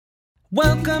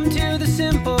Welcome to the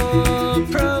Simple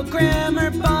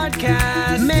Programmer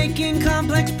Podcast, making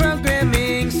complex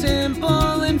programming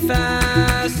simple and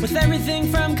fast, with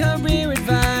everything from career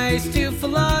advice to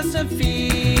philosophy.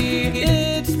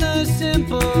 It's the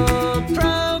Simple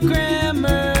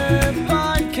Programmer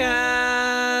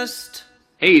Podcast.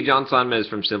 Hey, John Sonmez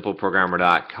from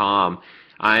SimpleProgrammer.com.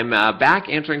 I'm back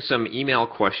answering some email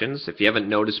questions. If you haven't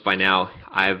noticed by now,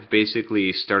 I've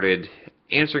basically started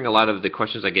answering a lot of the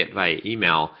questions I get via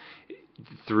email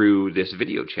through this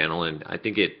video channel, and I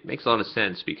think it makes a lot of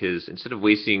sense because instead of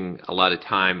wasting a lot of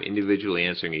time individually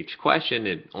answering each question,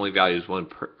 it only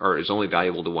is only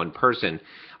valuable to one person.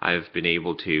 I've been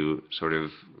able to sort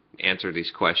of answer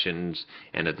these questions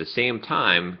and at the same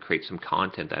time create some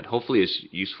content that hopefully is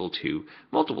useful to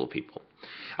multiple people.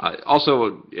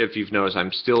 Also, if you've noticed,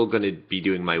 I'm still going to be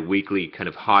doing my weekly kind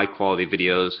of high quality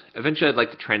videos. Eventually I'd like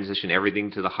to transition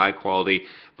everything to the high quality,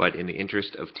 but in the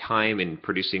interest of time and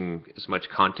producing as much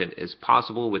content as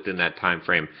possible within that time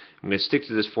frame, I'm going to stick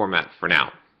to this format for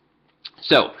now.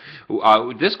 So,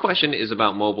 this question is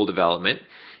about mobile development,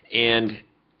 and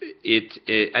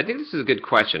I think this is a good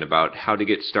question about how to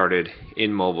get started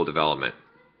in mobile development.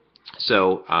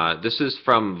 So, this is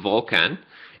from Vulcan,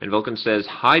 and Vulcan says,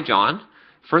 "Hi John.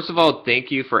 First of all, thank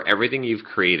you for everything you've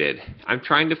created. I'm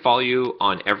trying to follow you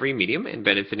on every medium and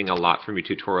benefiting a lot from your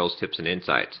tutorials, tips, and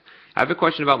insights. I have a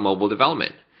question about mobile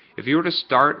development. If you were to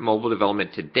start mobile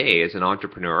development today as an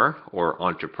entrepreneur or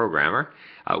entrepreneur,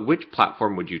 which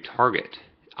platform would you target?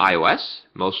 iOS,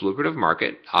 most lucrative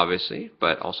market, obviously,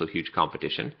 but also huge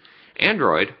competition.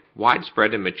 Android,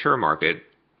 widespread and mature market.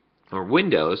 Or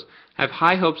Windows, have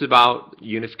high hopes about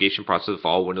unification process of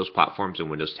all Windows platforms in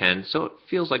Windows 10, so it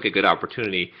feels like a good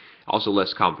opportunity, also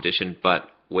less competition,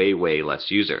 but way less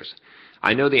users.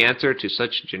 I know the answer to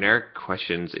such generic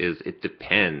questions is it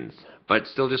depends, but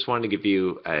still just wanted to give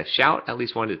you a shout, at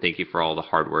least wanted to thank you for all the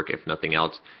hard work, if nothing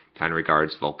else. Kind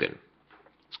regards, Vulcan."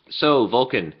 So,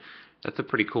 Vulcan, that's a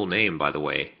pretty cool name, by the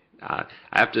way. I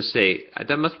have to say,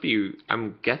 that must be,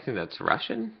 I'm guessing that's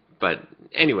Russian, but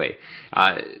anyway,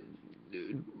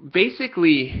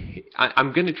 basically,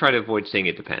 I'm going to try to avoid saying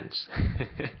it depends.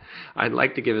 I'd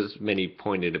like to give as many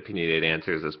pointed, opinionated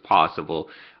answers as possible.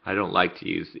 I don't like to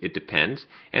use it depends.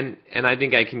 And I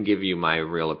think I can give you my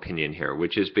real opinion here,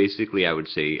 which is basically I would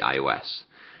say iOS.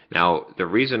 Now, the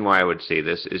reason why I would say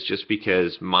this is just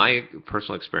because my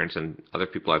personal experience and other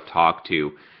people I've talked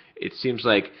to, it seems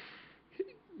like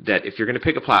that if you're going to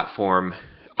pick a platform,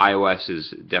 iOS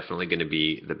is definitely going to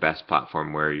be the best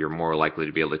platform where you're more likely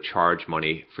to be able to charge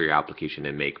money for your application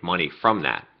and make money from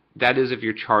that. That is if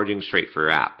you're charging straight for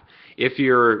your app. If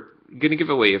you're going to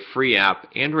give away a free app,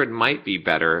 Android might be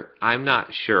better. I'm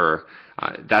not sure.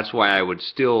 That's why I would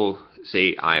still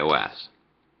say iOS.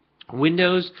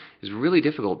 Windows is really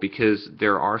difficult because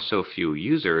there are so few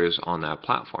users on that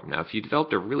platform. Now, if you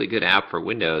developed a really good app for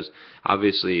Windows,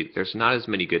 obviously there's not as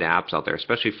many good apps out there,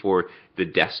 especially for the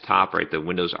desktop, right? The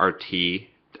Windows RT,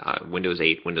 Windows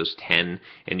 8, Windows 10,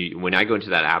 and when I go into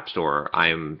that app store,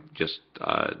 I'm just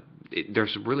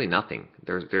there's really nothing.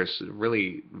 There's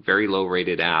really very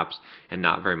low-rated apps and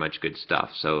not very much good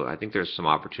stuff. So I think there's some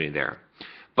opportunity there.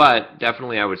 But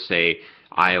definitely, I would say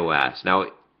iOS. Now,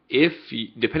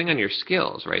 depending on your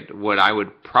skills, right, what I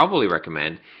would probably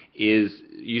recommend is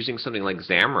using something like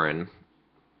Xamarin,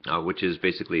 which is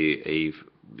basically a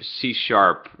C#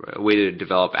 way to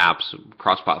develop apps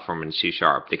cross-platform in C#.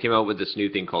 They came out with this new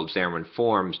thing called Xamarin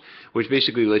Forms, which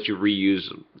basically lets you reuse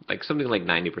like something like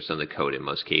 90% of the code in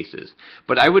most cases.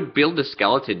 But I would build a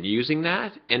skeleton using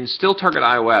that and still target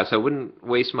iOS. I wouldn't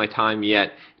waste my time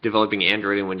yet developing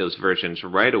Android and Windows versions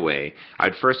right away.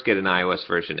 I'd first get an iOS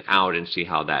version out and see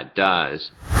how that does.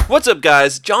 What's up,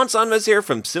 guys? John Sonmez here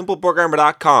from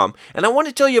SimpleProgrammer.com, and I want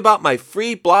to tell you about my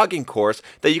free blogging course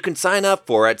that you can sign up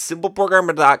for at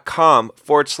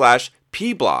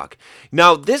SimpleProgrammer.com/pblog.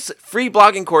 Now, this free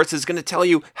blogging course is going to tell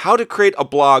you how to create a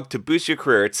blog to boost your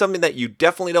career. It's something that you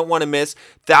definitely don't want to miss.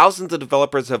 Thousands of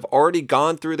developers have already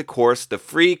gone through the course, the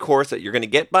free course that you're going to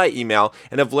get by email,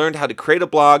 and have learned how to create a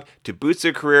blog to boost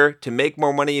their career, to make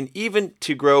more money, and even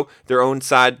to grow their own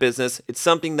side business. It's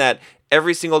something that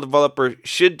every single developer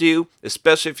should do,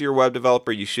 especially if you're a web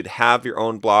developer. You should have your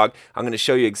own blog. I'm going to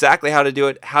show you exactly how to do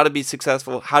it, how to be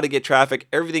successful, how to get traffic,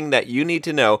 everything that you need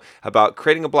to know about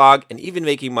creating a blog and even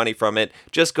making money from it.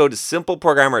 Just go to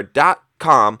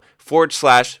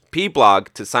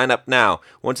simpleprogrammer.com/pblog to sign up now.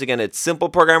 Once again, it's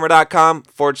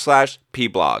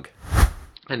simpleprogrammer.com/pblog.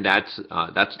 And that's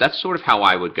sort of how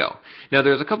I would go. Now,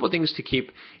 there's a couple of things to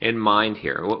keep in mind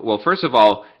here. Well, first of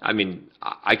all, I mean,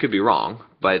 I could be wrong,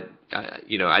 but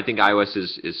I think iOS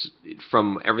is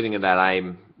from everything that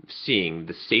I'm seeing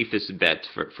the safest bet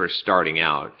for starting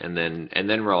out, and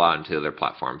then roll out into other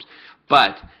platforms.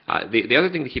 But the other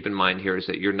thing to keep in mind here is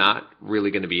that you're not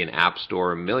really going to be an App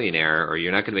Store millionaire, or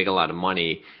you're not going to make a lot of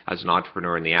money as an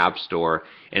entrepreneur in the App Store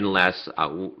unless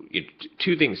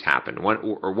two things happen.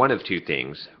 One of two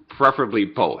things, preferably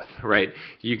both, right?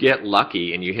 You get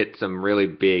lucky and you hit some really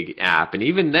big app, and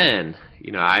even then,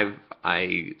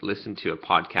 I listened to a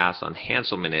podcast on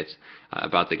Hansel Minutes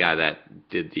about the guy that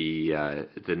did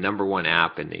the number one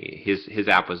app, and his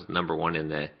app was number one in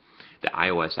the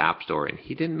iOS App Store, and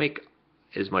he didn't make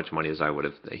as much money as I would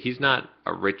have. He's not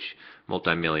a rich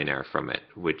multimillionaire from it,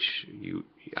 which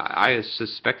I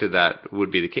suspected that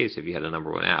would be the case if you had a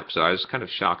number one app. So I was kind of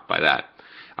shocked by that.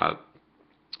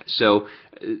 So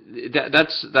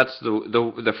that's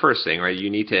the first thing, right? You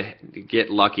need to get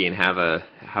lucky and have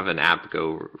an app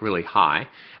go really high,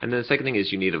 and then the second thing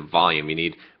is you need a volume. You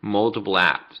need multiple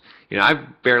apps.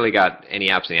 I've barely got any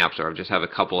apps in the App Store. I just have a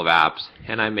couple of apps,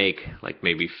 and I make like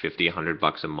maybe $50,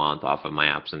 $100 a month off of my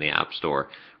apps in the App Store,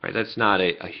 right? That's not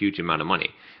a huge amount of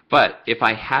money. But if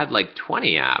I had like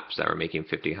 20 apps that were making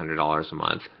 $50, $100 a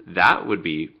month, that would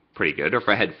be pretty good. Or if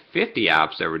I had 50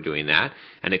 apps that were doing that,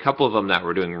 and a couple of them that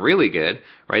were doing really good,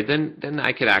 right? Then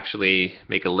I could actually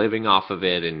make a living off of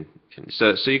it, and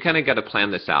so you kind of got to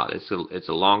plan this out. It's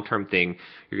a long-term thing.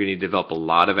 You're going to develop a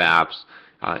lot of apps.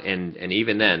 And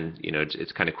even then,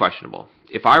 it's kind of questionable.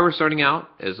 If I were starting out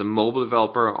as a mobile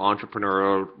developer,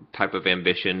 entrepreneurial type of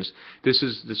ambitions, this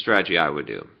is the strategy I would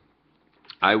do.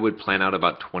 I would plan out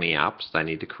about 20 apps that I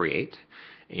need to create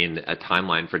in a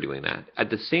timeline for doing that. At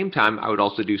the same time, I would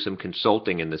also do some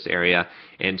consulting in this area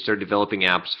and start developing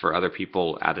apps for other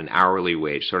people at an hourly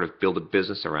wage, sort of build a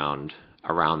business around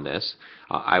this.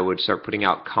 I would start putting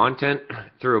out content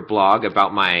through a blog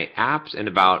about my apps and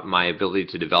about my ability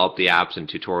to develop the apps and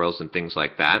tutorials and things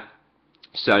like that.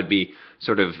 So I'd be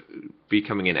sort of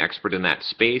becoming an expert in that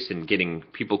space and getting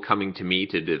people coming to me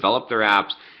to develop their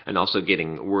apps, and also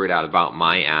getting word out about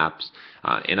my apps.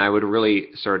 And I would really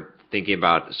start thinking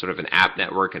about sort of an app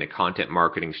network and a content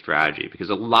marketing strategy, because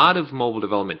a lot of mobile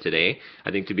development today,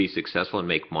 I think, to be successful and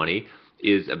make money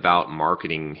is about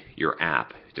marketing your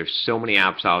app. There's so many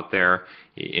apps out there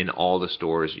in all the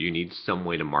stores. You need some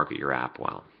way to market your app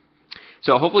well.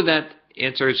 So hopefully that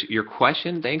answers your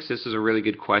question. Thanks. This is a really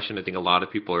good question. I think a lot of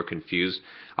people are confused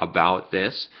about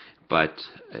this, but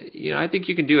I think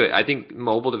you can do it. I think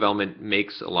mobile development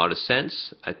makes a lot of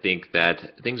sense. I think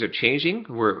that things are changing.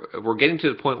 We're getting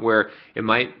to the point where it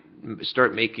might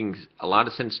start making a lot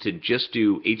of sense to just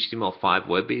do HTML5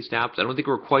 web-based apps. I don't think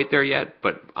we're quite there yet,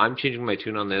 but I'm changing my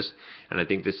tune on this, and I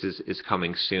think this is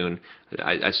coming soon.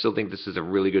 I still think this is a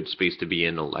really good space to be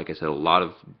in. Like I said, a lot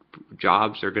of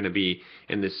jobs are going to be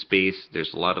in this space.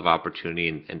 There's a lot of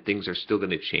opportunity, and things are still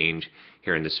going to change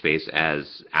here in this space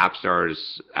as app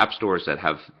stores that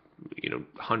have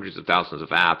hundreds of thousands of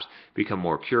apps become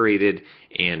more curated,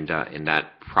 and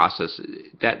that process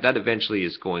that eventually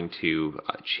is going to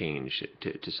change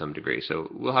to some degree. So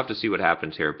we'll have to see what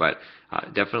happens here, but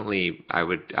definitely I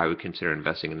would consider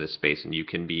investing in this space, and you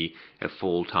can be a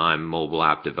full-time mobile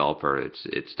app developer.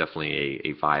 It's definitely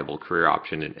a viable career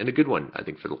option, and a good one, I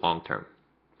think, for the long term.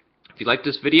 If you like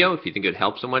this video, if you think it would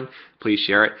help someone, please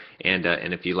share it, and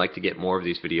if you'd like to get more of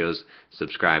these videos,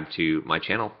 subscribe to my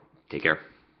channel. Take care.